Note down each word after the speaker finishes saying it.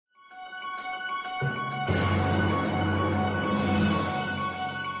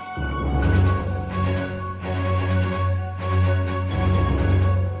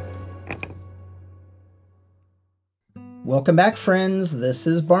Welcome back, friends. This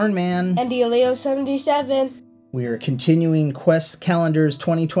is Barnman. And Eillo77. We are continuing Quest Calendars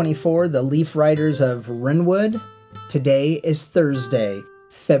 2024, the Leaf Riders of Wrenwood. Today is Thursday,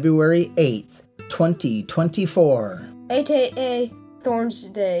 February 8th, 2024. AKA Thorns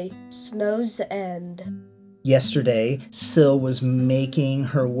Day, Snow's End. Yesterday, Sil was making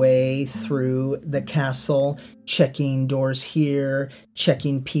her way through the castle, checking doors here,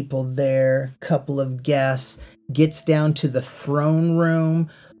 checking people there, couple of guests, gets down to the throne room,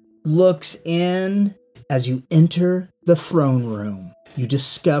 looks in. As you enter the throne room, you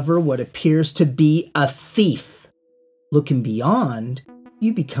discover what appears to be a thief. Looking beyond,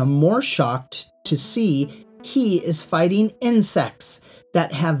 you become more shocked to see he is fighting insects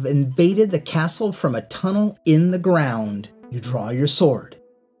that have invaded the castle from a tunnel in the ground. You draw your sword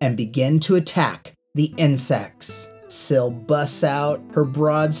and begin to attack the insects. Sil busts out her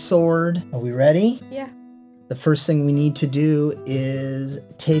broadsword. Are we ready? Yeah. The first thing we need to do is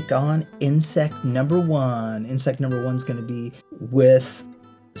take on insect number one. Insect number one's going to be with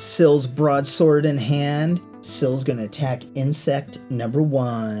Sil's broadsword in hand. Sil's going to attack insect number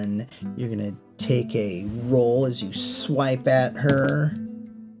one. You're going to take a roll as you swipe at her.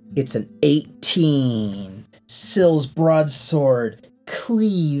 It's an 18. Sil's broadsword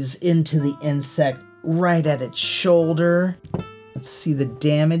cleaves into the insect right at its shoulder. Let's see the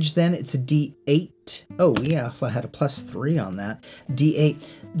damage then. It's a D8. Oh, yeah, so I had a +3 on that. D8.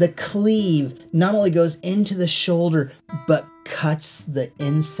 The cleave not only goes into the shoulder, but cuts the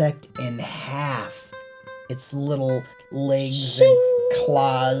insect in half. Its little legs and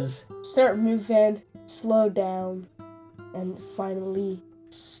claws. Start moving, slow down, and finally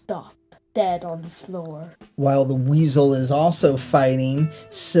stop dead on the floor. While the weasel is also fighting,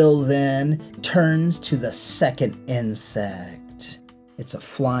 Sil then turns to the second insect. It's a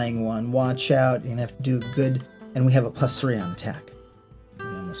flying one. Watch out. You're going to have to do good. And we have a +3 on attack. We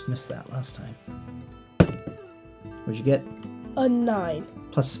almost missed that last time. What'd you get? A 9.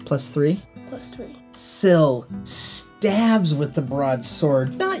 +3? +3. Sil stabs with the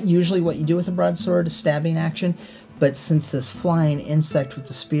broadsword. Not usually what you do with a broadsword, a stabbing action. But since this flying insect with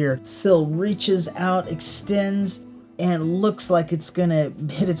the spear, Sil reaches out, extends, and looks like it's gonna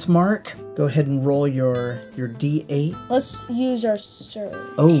hit its mark. Go ahead and roll your D8. Let's use our surge.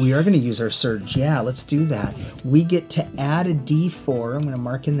 Oh, we are gonna use our surge. Yeah, let's do that. We get to add a D4. I'm gonna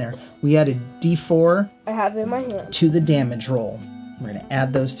mark in there. We add a D4. I have it in my hand. To the damage roll. We're gonna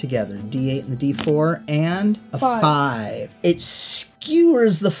add those together. D8 and the D4 and a 5. It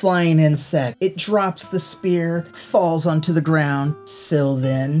skewers the flying insect. It drops the spear, falls onto the ground. Sil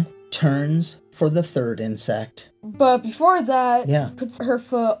then turns for the third insect. But before that, yeah, puts her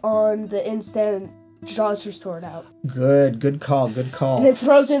foot on the insect and draws her sword out. Good call, good call. And then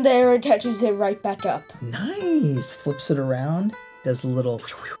throws it in the air and catches it right back up. Nice. Flips it around, does a little,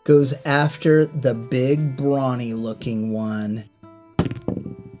 goes after the big brawny looking one.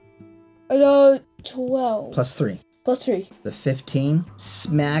 12. +3. +3. The 15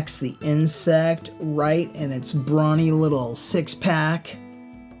 smacks the insect right in its brawny little 6-pack.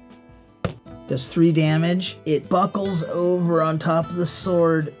 Does 3 damage. It buckles over on top of the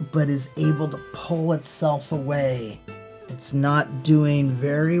sword, but is able to pull itself away. It's not doing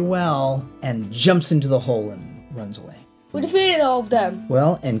very well, and jumps into the hole and runs away. We defeated all of them.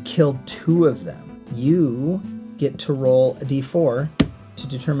 Well, and killed 2 of them. You get to roll a D4 to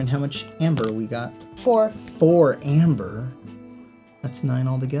determine how much amber we got. 4. 4 amber. That's 9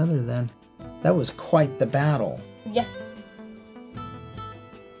 altogether then. That was quite the battle. Yeah.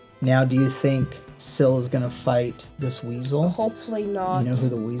 Now, do you think Sil is going to fight this weasel? Hopefully not. You know who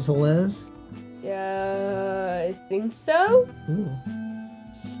the weasel is? Yeah, I think so. Ooh.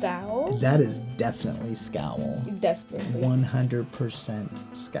 Scowl? That is definitely Scowl. Definitely.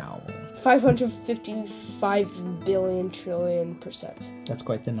 100% Scowl. 555 billion trillion %. That's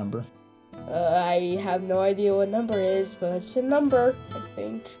quite the number. I have no idea what number it is, but it's a number, I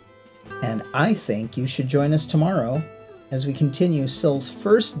think. And I think you should join us tomorrow as we continue Sil's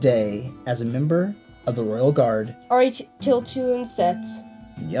first day as a member of the Royal Guard. Alright, kill 2 insects.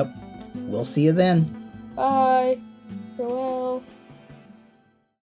 Yep. We'll see you then. Bye. Farewell.